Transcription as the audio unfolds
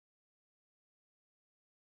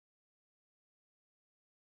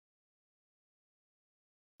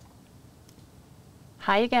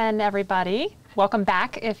Hi again, everybody. Welcome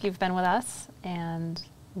back if you've been with us, and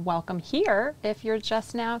welcome here if you're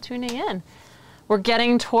just now tuning in. We're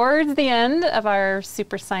getting towards the end of our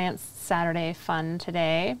Super Science Saturday fun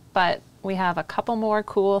today, but we have a couple more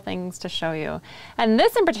cool things to show you. And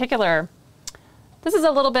this in particular, this is a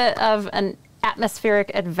little bit of an atmospheric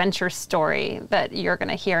adventure story that you're going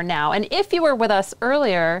to hear now. And if you were with us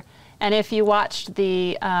earlier, and if you watched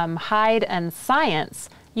the Hide and Science,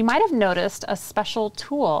 you might have noticed a special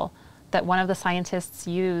tool that one of the scientists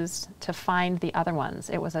used to find the other ones.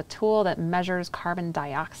 It was a tool that measures carbon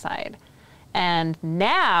dioxide. And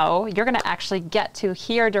now you're going to actually get to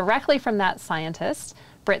hear directly from that scientist,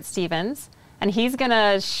 Britt Stevens, and he's going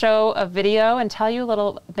to show a video and tell you a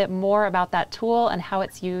little bit more about that tool and how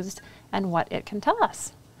it's used and what it can tell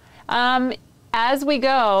us. As we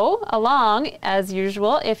go along, as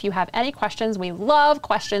usual, if you have any questions, we love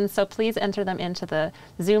questions, so please enter them into the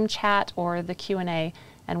Zoom chat or the Q&A,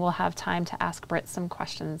 and we'll have time to ask Britt some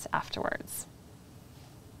questions afterwards.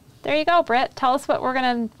 There you go, Britt. Tell us what we're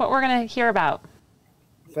gonna hear about.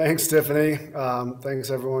 Thanks, Tiffany. Thanks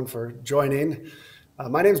everyone for joining.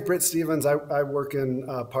 My name is Britt Stevens. I work in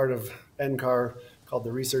part of NCAR called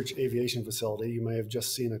the Research Aviation Facility. You may have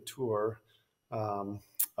just seen a tour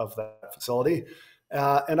of that facility.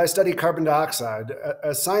 And I study carbon dioxide.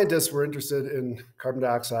 As scientists, we're interested in carbon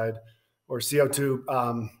dioxide or CO2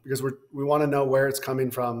 because we want to know where it's coming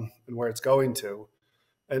from and where it's going to.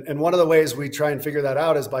 And one of the ways we try and figure that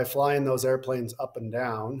out is by flying those airplanes up and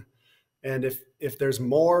down. And if there's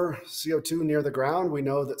more CO2 near the ground, we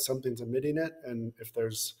know that something's emitting it. And if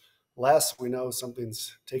there's less, we know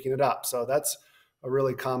something's taking it up. So that's a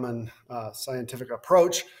really common scientific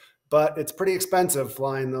approach. But it's pretty expensive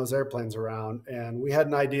flying those airplanes around. And we had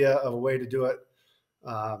an idea of a way to do it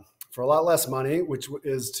for a lot less money, which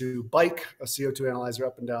is to bike a CO2 analyzer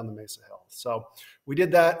up and down the Mesa Hill. So we did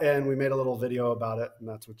that and we made a little video about it, and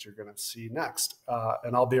that's what you're gonna see next.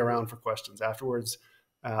 And I'll be around for questions afterwards,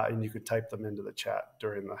 and you could type them into the chat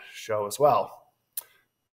during the show as well.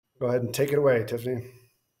 Go ahead and take it away, Tiffany.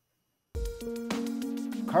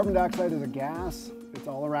 Carbon dioxide is a gas. It's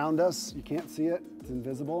all around us. You can't see it, it's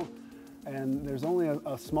invisible. And there's only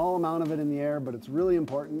a small amount of it in the air, but it's really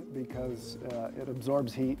important because it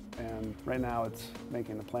absorbs heat, and right now it's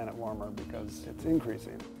making the planet warmer because it's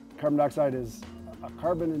increasing. Carbon dioxide is a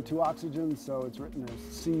carbon and two oxygens, so it's written as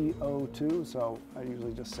CO2, so I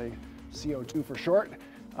usually just say CO2 for short.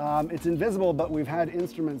 It's invisible, but we've had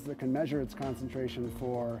instruments that can measure its concentration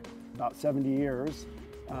for about 70 years.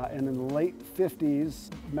 And in the late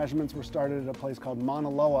 50s, measurements were started at a place called Mauna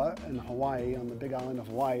Loa in Hawaii, on the big island of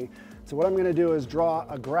Hawaii. So what I'm going to do is draw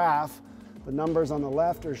a graph. The numbers on the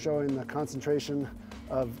left are showing the concentration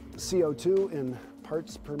of CO2 in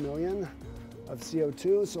parts per million of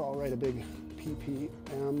CO2. So I'll write a big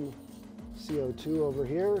ppm CO2 over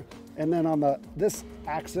here. And then on this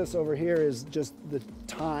axis over here is just the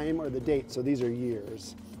time or the date. So these are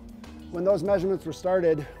years. When those measurements were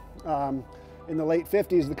started, in the late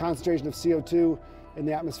 50s, the concentration of CO2 in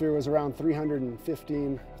the atmosphere was around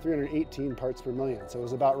 318 parts per million. So it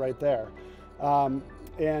was about right there.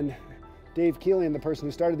 And Dave Keeling, the person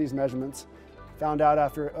who started these measurements, found out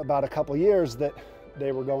after about a couple years that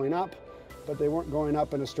they were going up, but they weren't going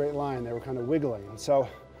up in a straight line. They were kind of wiggling. And so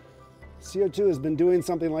CO2 has been doing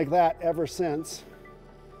something like that ever since.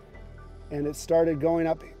 And it started going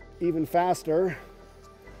up even faster.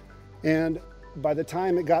 And by the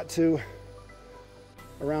time it got to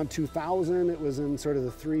around 2000, it was in sort of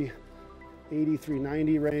the 380,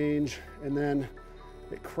 390 range, and then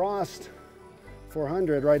it crossed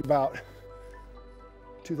 400 right about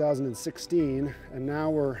 2016, and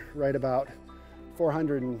now we're right about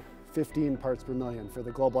 415 parts per million for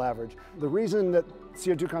the global average. The reason that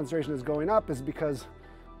CO2 concentration is going up is because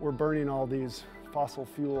we're burning all these fossil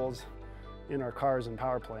fuels in our cars and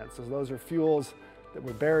power plants. So those are fuels that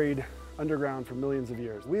were buried underground for millions of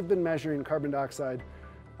years. We've been measuring carbon dioxide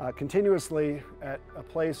continuously at a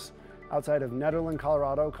place outside of Nederland,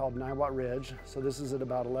 Colorado called Niwot Ridge. So this is at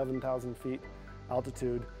about 11,000 feet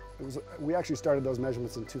altitude. We actually started those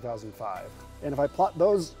measurements in 2005. And if I plot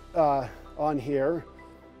those on here,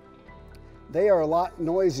 they are a lot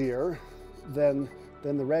noisier than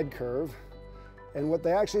the red curve. And what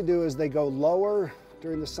they actually do is they go lower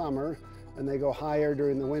during the summer and they go higher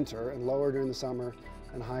during the winter, and lower during the summer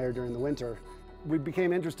and higher during the winter. We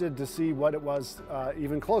became interested to see what it was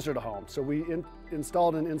even closer to home. So we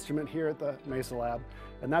installed an instrument here at the Mesa Lab,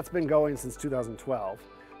 and that's been going since 2012.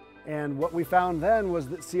 And what we found then was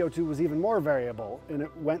that CO2 was even more variable, and it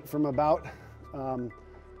went from about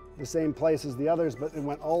the same place as the others, but it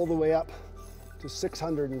went all the way up to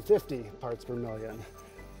 650 parts per million.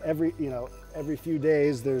 Every few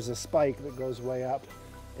days there's a spike that goes way up,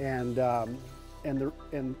 and the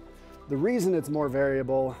reason it's more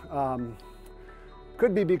variable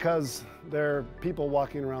could be because there are people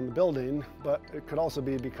walking around the building, but it could also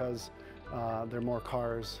be because there are more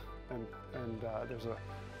cars, and there's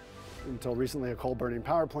until recently a coal burning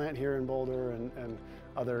power plant here in Boulder, and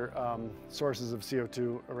other sources of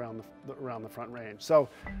CO2 around the Front Range. So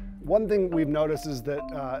one thing we've noticed is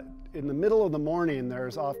that in the middle of the morning,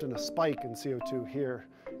 there's often a spike in CO2 here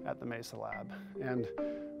at the Mesa Lab. And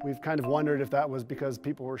we've kind of wondered if that was because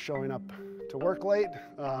people were showing up to work late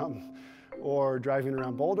or driving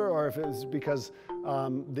around Boulder, or if it was because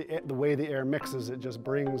the way the air mixes, it just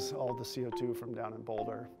brings all the CO2 from down in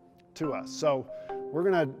Boulder to us. So we're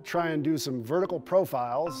gonna try and do some vertical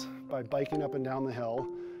profiles by biking up and down the hill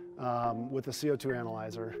with a CO2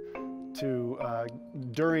 analyzer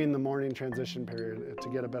during the morning transition period to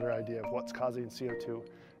get a better idea of what's causing CO2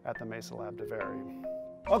 at the Mesa Lab to vary.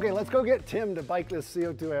 Okay, let's go get Tim to bike this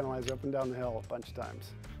CO2 analyzer up and down the hill a bunch of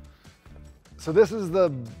times. So this is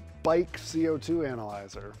the bike CO2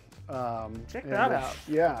 analyzer. Check that out.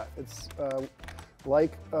 Yeah, it's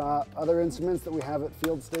like other instruments that we have at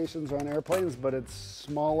field stations or on airplanes, but it's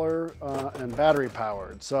smaller and battery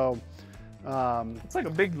powered. So it's like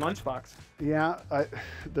a big lunchbox. Yeah,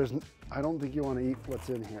 I don't think you want to eat what's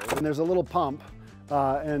in here. And there's a little pump,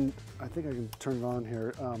 and I think I can turn it on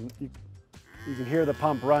here. You can hear the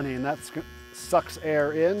pump running. That sucks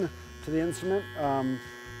air in to the instrument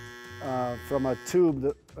from a tube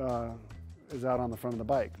that is out on the front of the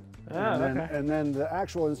bike. And then the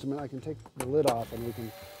actual instrument, I can take the lid off and we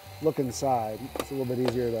can look inside. It's a little bit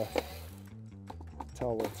easier to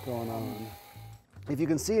tell what's going on. If you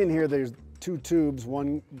can see in here, there's two tubes,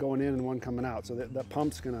 one going in and one coming out. So that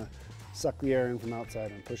pump's gonna suck the air in from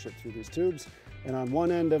outside and push it through these tubes. And on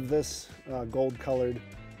one end of this gold-colored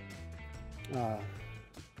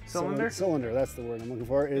cylinder, that's the word I'm looking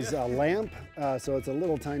for, is a lamp. So it's a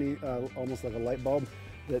little tiny, almost like a light bulb,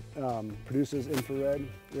 that produces infrared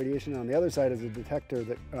radiation. On the other side is a detector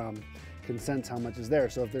that can sense how much is there.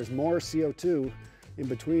 So if there's more CO2 in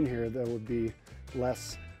between here, there would be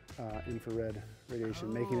less infrared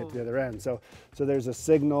radiation making it to the other end. So there's a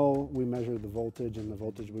signal, we measure the voltage, and the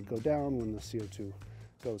voltage would go down when the CO2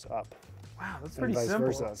 goes up. Wow, that's pretty vice simple.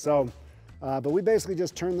 Versa. So, but we basically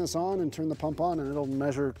just turn this on and turn the pump on, and it'll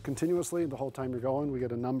measure continuously the whole time you're going. We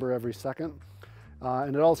get a number every second.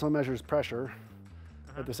 And it also measures pressure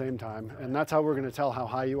at the same time. And that's how we're gonna tell how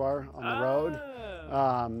high you are on the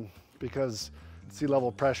road, because sea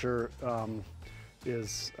level pressure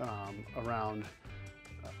is around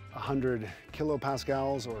 100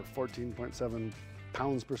 kilopascals or 14.7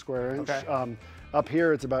 pounds per square inch. Okay. Up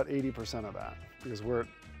here, it's about 80% of that, because we're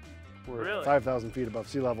Really? at 5,000 feet above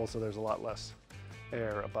sea level, so there's a lot less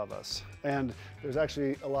air above us. And there's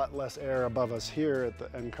actually a lot less air above us here at the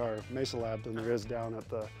NCAR Mesa Lab than there is down at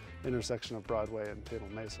the intersection of Broadway and Table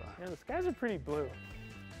Mesa. Yeah, the skies are pretty blue.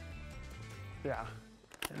 Yeah.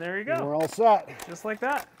 And there you go. And we're all set. Just like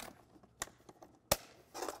that.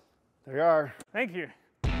 There you are. Thank you.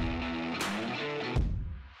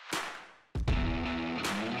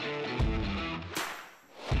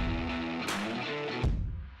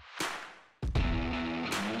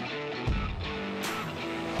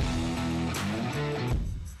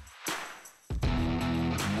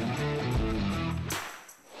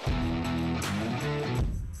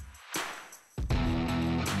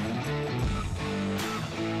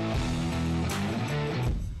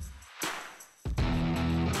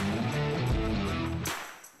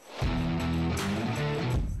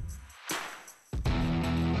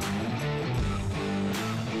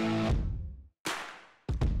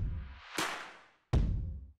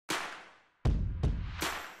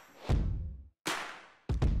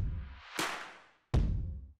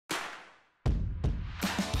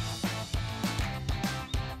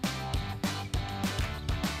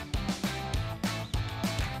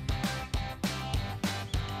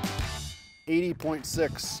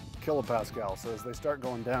 .6 kilopascal. So as they start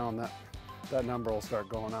going down, that number will start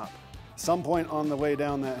going up. Some point on the way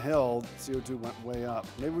down that hill, CO2 went way up.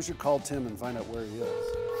 Maybe we should call Tim and find out where he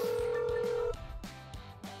is.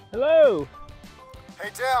 Hello. Hey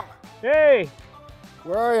Tim, Hey.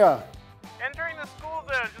 where are you? Entering the school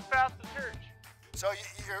zone just past the church. So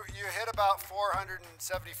you hit about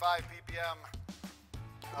 475 ppm,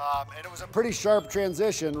 and it was a pretty sharp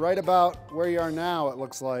transition right about where you are now, it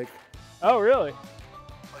looks like. Oh, really?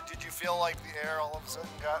 But did you feel like the air all of a sudden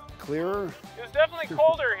got clearer? It was definitely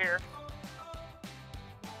colder here.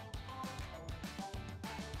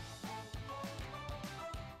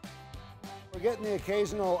 We're getting the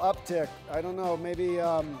occasional uptick. I don't know, maybe,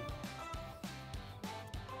 A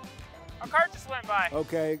car just went by.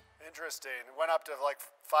 okay. Interesting. It went up to like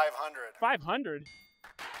 500. 500?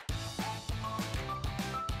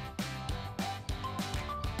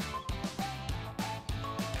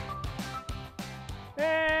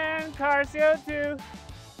 And car CO2.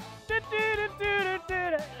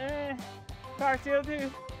 Car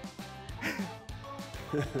CO2.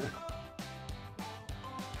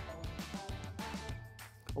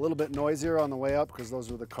 A little bit noisier on the way up because those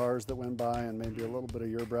were the cars that went by, and maybe a little bit of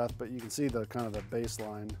your breath, but you can see the kind of the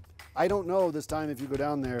baseline. I don't know this time if you go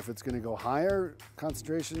down there if it's going to go higher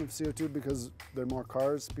concentration of CO2 because there are more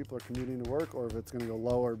cars, people are commuting to work, or if it's going to go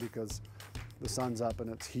lower because the sun's up and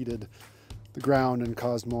it's heated the ground and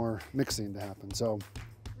caused more mixing to happen. So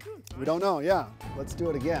we don't know. Yeah, let's do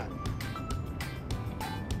it again.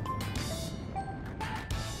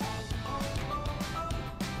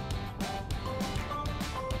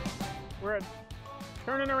 We're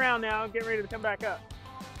turning around now, getting ready to come back up.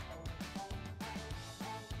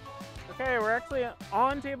 Okay, we're actually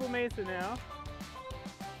on Table Mesa now.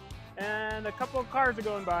 And a couple of cars are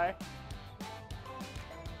going by.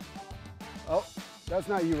 Oh, that's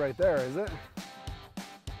not you right there, is it?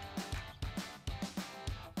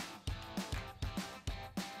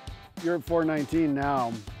 You're at 419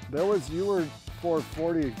 now. You were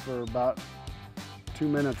 440 for about 2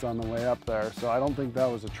 minutes on the way up there, so I don't think that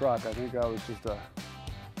was a truck. I think that was just a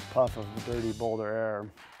puff of dirty Boulder air.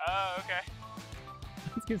 Oh, okay.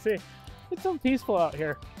 I was gonna say, it's so peaceful out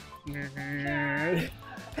here.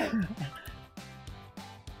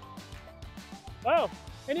 Oh,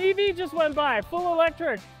 an EV just went by, full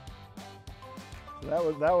electric. That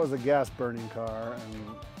was a gas burning car,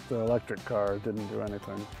 and the electric car didn't do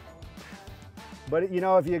anything. But you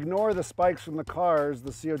know, if you ignore the spikes from the cars,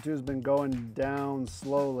 the CO2 has been going down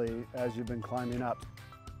slowly as you've been climbing up.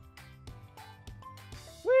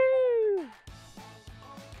 Woo!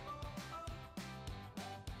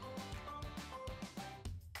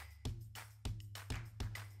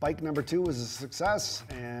 Bike number 2 was a success,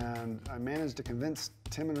 and I managed to convince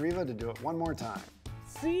Tim and Riva to do it one more time.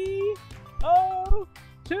 CO2!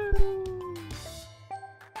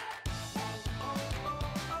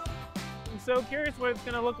 I'm so curious what it's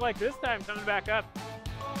gonna look like this time coming back up.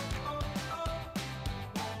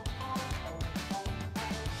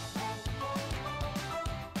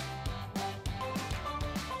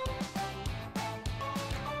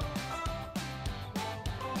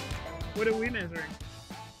 What are we measuring?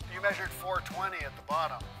 You measured 420 at the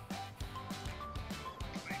bottom.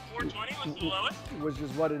 420 was the lowest? Which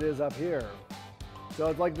is what it is up here. So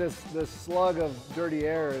it's like this slug of dirty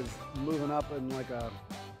air is moving up in like a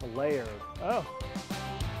layer. Oh.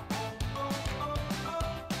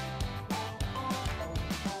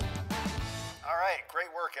 All right,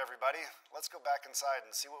 great work everybody. Let's go back inside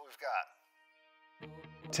and see what we've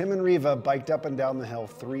got. Tim and Riva biked up and down the hill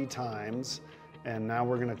 3 times, and now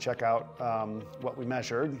we're gonna check out what we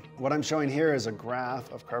measured. What I'm showing here is a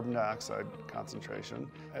graph of carbon dioxide concentration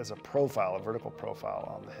as a profile, a vertical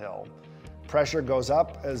profile on the hill. Pressure goes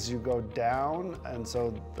up as you go down, and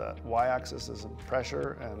so the y-axis is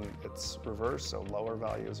pressure and it's reversed, so lower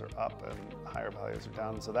values are up and higher values are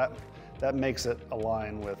down. So that makes it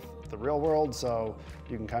align with the real world, so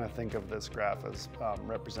you can kind of think of this graph as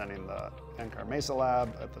representing the NCAR Mesa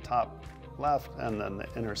Lab at the top left, and then the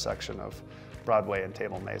intersection of Broadway and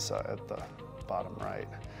Table Mesa at the bottom right.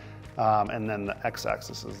 And then the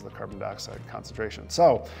x-axis is the carbon dioxide concentration.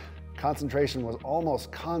 So concentration was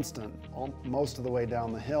almost constant most of the way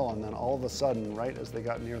down the hill, and then all of a sudden, right as they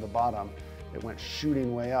got near the bottom, it went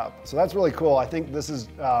shooting way up. So that's really cool. I think this is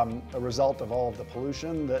a result of all of the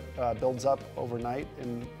pollution that builds up overnight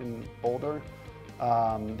in Boulder.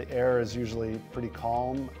 The air is usually pretty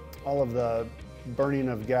calm. All of the burning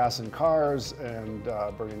of gas in cars and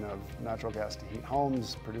burning of natural gas to heat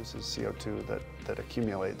homes produces CO2 that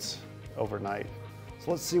accumulates overnight. So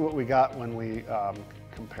let's see what we got when we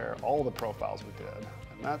compare all the profiles we did.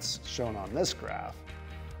 And that's shown on this graph.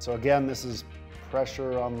 So again, this is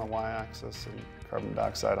pressure on the y-axis and carbon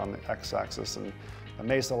dioxide on the x-axis, and the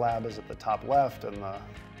Mesa Lab is at the top left, and the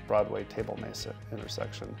Broadway Table Mesa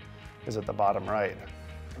intersection is at the bottom right.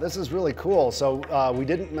 This is really cool. So we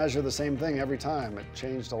didn't measure the same thing every time. It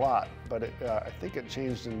changed a lot, but I think it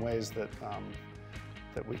changed in ways that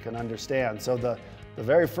we can understand. So the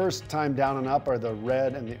very first time down and up are the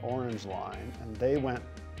red and the orange line, and they went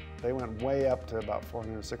way up to about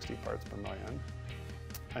 460 parts per million.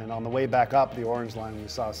 And on the way back up, the orange line, we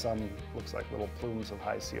saw some, looks like little plumes of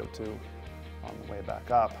high CO2 on the way back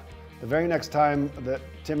up. The very next time that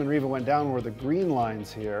Tim and Riva went down were the green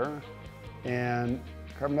lines here, and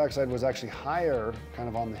carbon dioxide was actually higher kind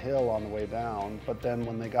of on the hill on the way down, but then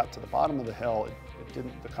when they got to the bottom of the hill,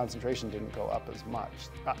 the concentration didn't go up as much.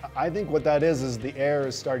 I think what that is the air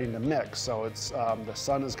is starting to mix. So it's the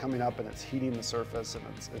sun is coming up and it's heating the surface, and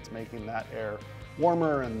it's making that air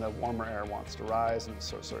warmer, and the warmer air wants to rise, and it's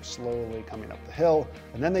sort of slowly coming up the hill.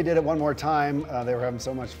 And then they did it one more time. They were having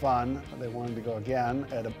so much fun, they wanted to go again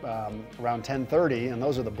at around 10:30, and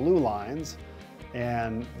those are the blue lines,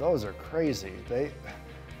 and those are crazy.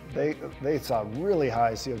 They saw really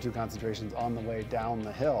high CO2 concentrations on the way down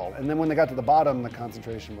the hill. And then when they got to the bottom, the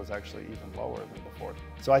concentration was actually even lower than before.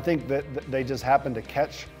 So I think that they just happened to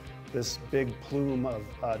catch this big plume of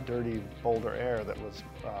dirty boulder air that was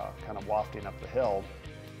kind of wafting up the hill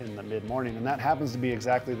in the mid-morning. And that happens to be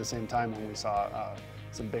exactly the same time when we saw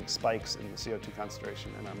some big spikes in the CO2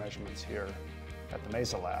 concentration in our measurements here at the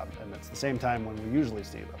Mesa Lab. And it's the same time when we usually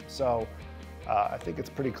see them. So I think it's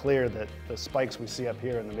pretty clear that the spikes we see up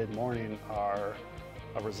here in the mid-morning are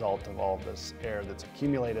a result of all this air that's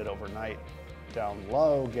accumulated overnight down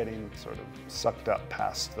low, getting sort of sucked up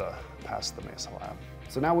past the Mesa Lab.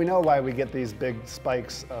 So now we know why we get these big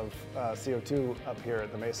spikes of CO2 up here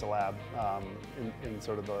at the Mesa Lab in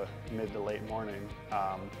sort of the mid to late morning.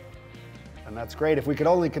 And that's great. If we could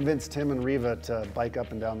only convince Tim and Riva to bike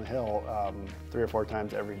up and down the hill 3 or 4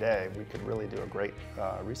 times every day, we could really do a great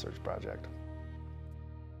research project.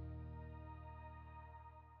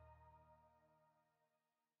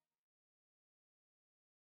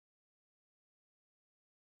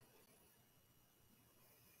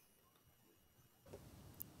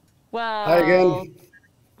 Well, Hi again.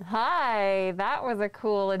 Hi, that was a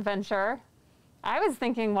cool adventure. I was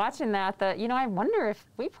thinking watching that, I wonder if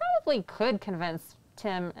we probably could convince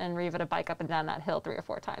Tim and Riva to bike up and down that hill 3 or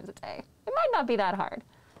 4 times a day. It might not be that hard.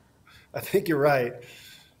 I think you're right.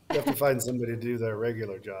 You have to find somebody to do their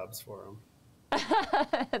regular jobs for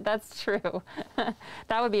them. That's true.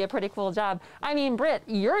 That would be a pretty cool job. I mean, Britt,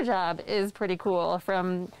 your job is pretty cool,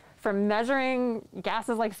 from measuring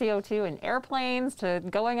gases like CO2 in airplanes to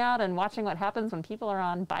going out and watching what happens when people are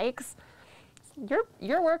on bikes.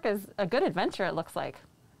 Your work is a good adventure, it looks like.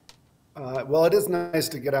 Well, it is nice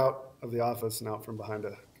to get out of the office and out from behind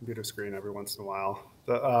a computer screen every once in a while.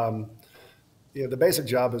 The basic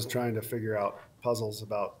job is trying to figure out puzzles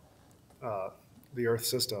about the Earth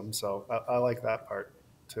system. So I like that part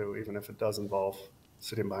too, even if it does involve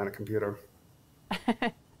sitting behind a computer.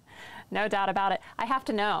 No doubt about it. I have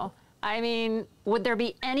to know. I mean, would there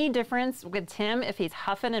be any difference with Tim if he's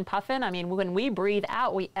huffing and puffing? I mean, when we breathe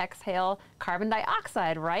out, we exhale carbon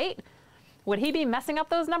dioxide, right? Would he be messing up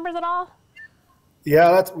those numbers at all?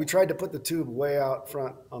 Yeah, we tried to put the tube way out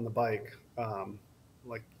front on the bike,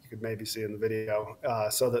 like you could maybe see in the video,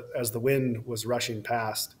 so that as the wind was rushing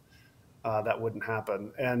past, that wouldn't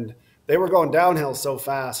happen. And they were going downhill so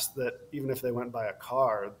fast that even if they went by a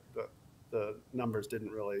car, the numbers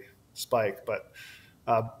didn't really spike. But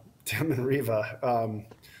Tim and Riva,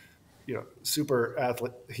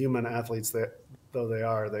 human athletes though they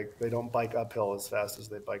are, they don't bike uphill as fast as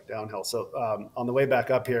they bike downhill. So on the way back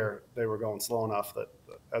up here, they were going slow enough that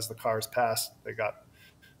as the cars passed, they got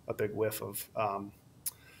a big whiff of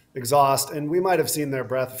exhaust. And we might have seen their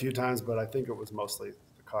breath a few times, but I think it was mostly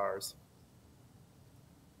the cars.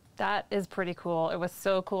 That is pretty cool. It was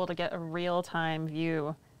so cool to get a real-time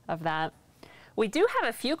view of that. We do have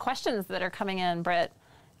a few questions that are coming in, Britt.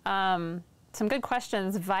 Some good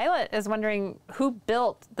questions. Violet is wondering who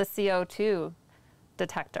built the CO2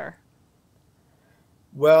 detector?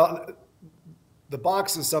 Well, the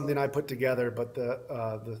box is something I put together, but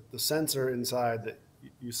the sensor inside that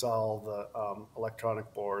you saw all the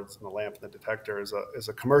electronic boards and the lamp and the detector is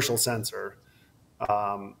a commercial sensor,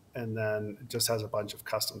 and then it just has a bunch of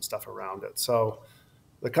custom stuff around it. So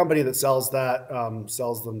the company that sells that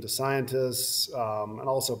sells them to scientists and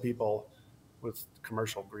also people with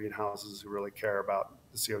commercial greenhouses who really care about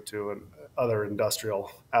the CO2 and other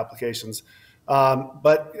industrial applications.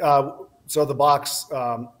 So the box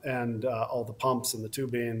and all the pumps and the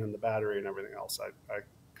tubing and the battery and everything else, I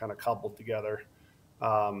kind of cobbled together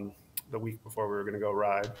the week before we were going to go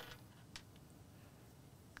ride.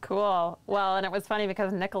 Cool. Well, and it was funny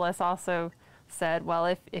because Nicholas also said, well,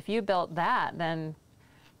 if you built that, then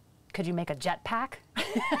could you make a jetpack?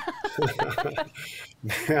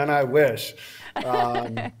 Man, I wish.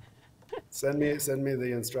 Send me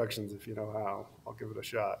the instructions if you know how. I'll give it a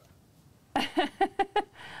shot.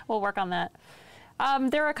 We'll work on that.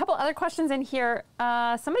 There are a couple other questions in here.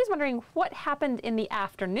 Somebody's wondering what happened in the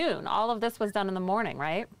afternoon. All of this was done in the morning,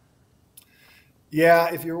 right?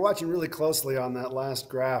 Yeah, if you're watching really closely on that last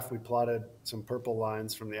graph, we plotted some purple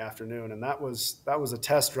lines from the afternoon, and that was a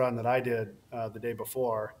test run that I did the day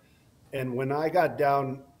before. And when I got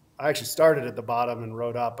down, I actually started at the bottom and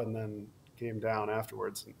rode up, and then came down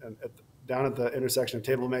afterwards. And down at the intersection of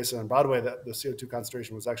Table Mesa and Broadway, the CO2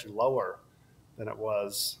 concentration was actually lower than it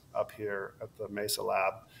was up here at the Mesa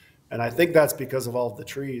Lab. And I think that's because of all of the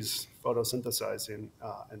trees photosynthesizing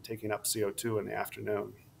and taking up CO2 in the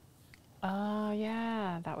afternoon. Oh,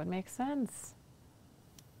 yeah, that would make sense.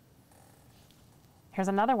 Here's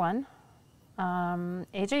another one.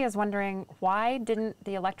 AJ is wondering, why didn't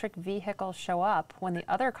the electric vehicle show up when the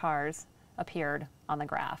other cars appeared on the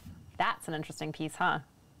graph? That's an interesting piece, huh?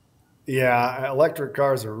 Yeah, electric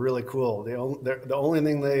cars are really cool. The only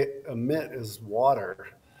thing they emit is water.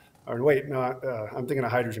 Or wait, no, I'm thinking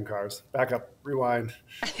of hydrogen cars. Back up, rewind.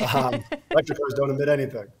 Electric cars don't emit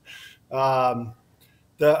anything.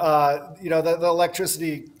 The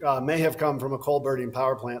electricity may have come from a coal burning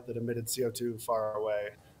power plant that emitted CO2 far away.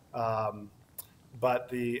 But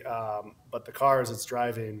the car as it's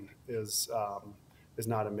driving is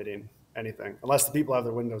not emitting anything, unless the people have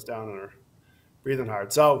their windows down and are breathing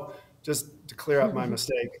hard. So just to clear up my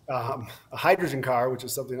mistake, a hydrogen car, which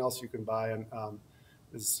is something else you can buy and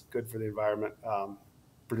is good for the environment,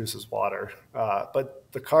 produces water. But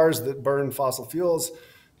the cars that burn fossil fuels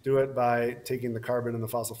do it by taking the carbon in the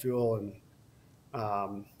fossil fuel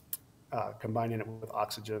and combining it with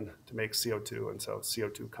oxygen to make CO2. And so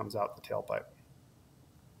CO2 comes out the tailpipe.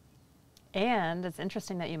 And it's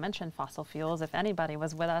interesting that you mentioned fossil fuels. If anybody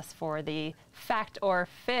was with us for the fact or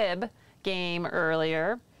fib game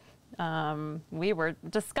earlier, we were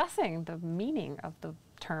discussing the meaning of the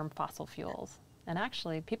term fossil fuels. And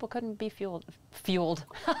actually, people couldn't be fueled.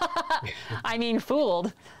 I mean,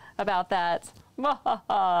 fooled about that. No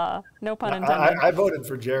pun intended. I voted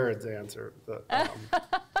for Jared's answer. But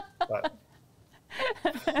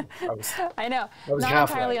I know. Not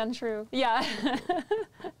entirely untrue. Yeah.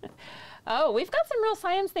 Oh, we've got some real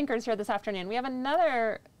science thinkers here this afternoon. We have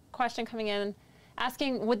another question coming in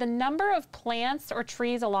asking, would the number of plants or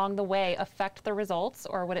trees along the way affect the results,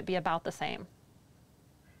 or would it be about the same?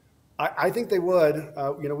 I think they would.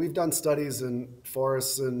 We've done studies in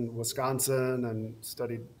forests in Wisconsin and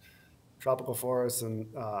studied tropical forests and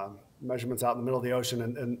measurements out in the middle of the ocean.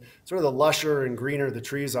 And sort of the lusher and greener the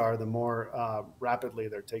trees are, the more rapidly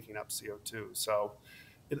they're taking up CO2. So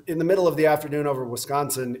in the middle of the afternoon over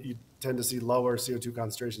Wisconsin, you tend to see lower CO2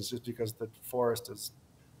 concentrations just because the forest is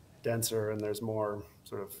denser and there's more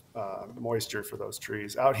sort of moisture for those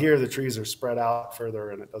trees. Out here, the trees are spread out further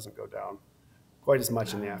and it doesn't go down quite as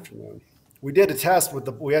much in the afternoon. We did a test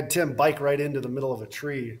we had Tim bike right into the middle of a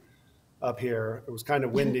tree up here. It was kind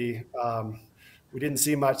of windy. We didn't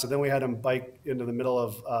see much, so then we had him bike into the middle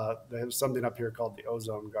of, there's something up here called the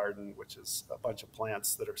ozone garden, which is a bunch of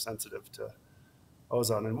plants that are sensitive to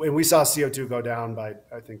ozone. And we saw CO2 go down by,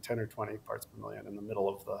 I think, 10 or 20 parts per million in the middle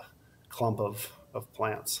of the clump of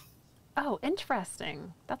plants. Oh,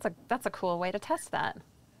 interesting. That's a cool way to test that.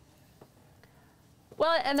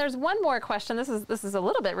 Well, and there's one more question. This is a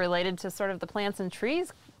little bit related to sort of the plants and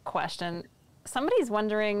trees question. Somebody's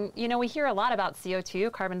wondering, we hear a lot about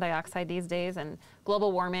CO2, carbon dioxide these days, and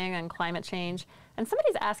global warming and climate change. And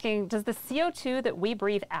somebody's asking, does the CO2 that we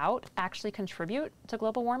breathe out actually contribute to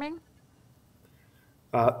global warming?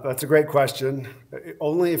 That's a great question.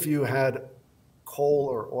 Only if you had coal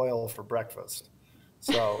or oil for breakfast.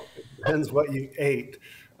 So it depends what you ate.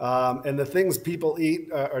 And the things people eat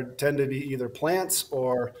tend to be either plants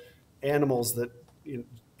or animals that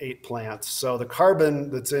ate plants. So the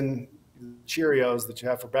carbon that's in Cheerios that you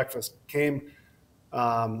have for breakfast came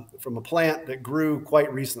from a plant that grew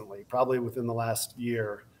quite recently, probably within the last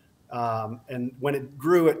year. And when it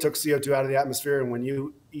grew, it took CO2 out of the atmosphere. And when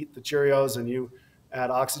you eat the Cheerios and you add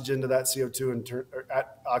oxygen to that CO2 and add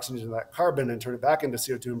oxygen to that carbon and turn it back into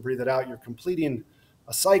CO2 and breathe it out, you're completing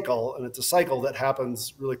a cycle, and it's a cycle that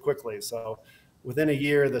happens really quickly. So within a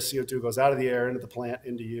year, the CO2 goes out of the air into the plant,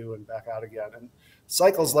 into you, and back out again. And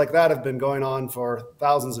cycles like that have been going on for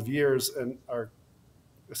thousands of years and are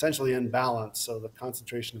essentially in balance. So the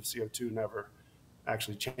concentration of CO2 never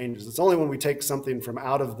actually changes. It's only when we take something from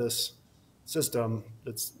out of this system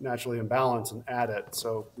that's naturally in balance and add it.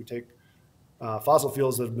 So we take fossil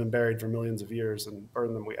fuels that have been buried for millions of years and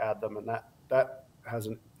burn them, we add them, and that has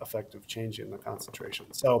an effect of changing the concentration.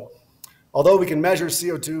 So although we can measure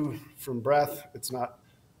CO2 from breath, it's not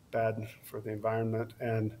bad for the environment.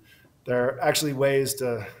 And there are actually ways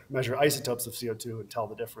to measure isotopes of CO2 and tell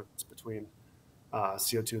the difference between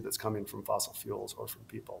CO2 that's coming from fossil fuels or from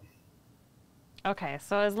people. Okay,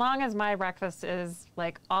 so as long as my breakfast is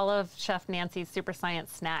like all of Chef Nancy's Super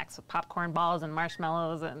Science snacks with popcorn balls and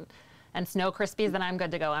marshmallows and Snow Krispies, then I'm good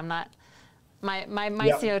to go. I'm not, my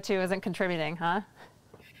Yep. CO2 isn't contributing, huh?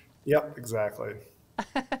 Yep, exactly.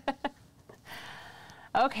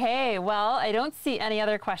 Okay, well, I don't see any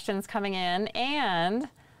other questions coming in, and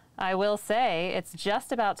I will say it's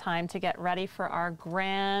just about time to get ready for our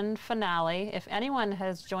grand finale. If anyone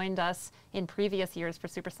has joined us in previous years for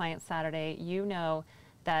Super Science Saturday, you know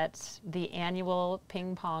that the annual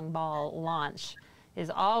ping pong ball launch is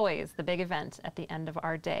always the big event at the end of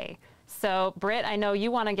our day. So, Britt, I know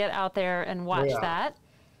you want to get out there and watch that.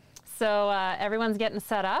 So everyone's getting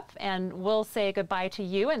set up, and we'll say goodbye to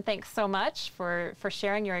you, and thanks so much for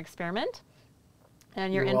sharing your experiment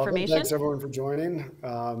and your You're welcome. information. Thanks everyone for joining.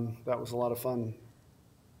 That was a lot of fun.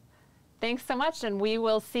 Thanks so much, and we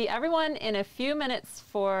will see everyone in a few minutes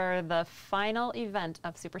for the final event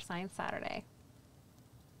of Super Science Saturday.